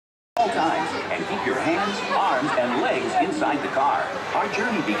all times and keep your hands, arms, and legs inside the car. Our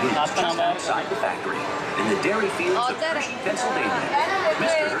journey begins just outside the factory in the dairy fields of Hershey, Pennsylvania.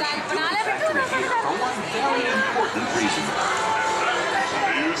 Mr. Hershey built the factory here for one very important reason.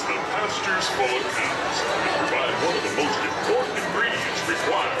 Is the pastures full of cows. Provide one of the most important ingredients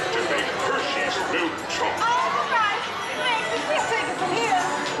required to make Hershey's milk chocolate. All right, we can't take it from here.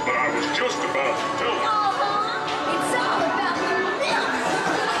 But I was just about to tell you. It's all about the milk.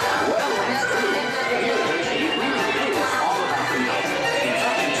 Well, that's true. Here at Hershey, it really is all about the milk. In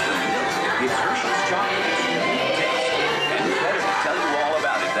fact, it's the milk that gives Hershey's chocolate its unique taste. And who better to tell you all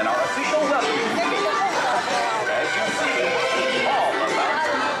about it than our official recipe revealer. As you see, it's all about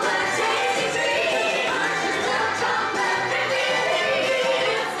the milk.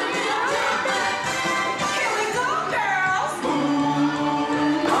 Here we go, girls.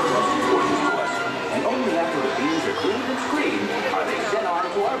 Our most important to us, and only after the beans are cleaned and screened are they sent on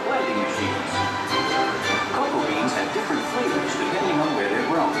to our blending machines. Cocoa beans have different flavors depending on where they're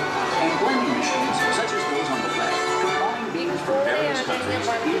grown, and blending machines, such as those on the left, combine beans from various countries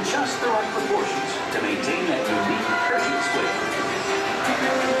in just the right proportions to maintain that unique Hershey's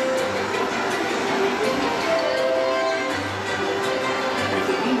flavor.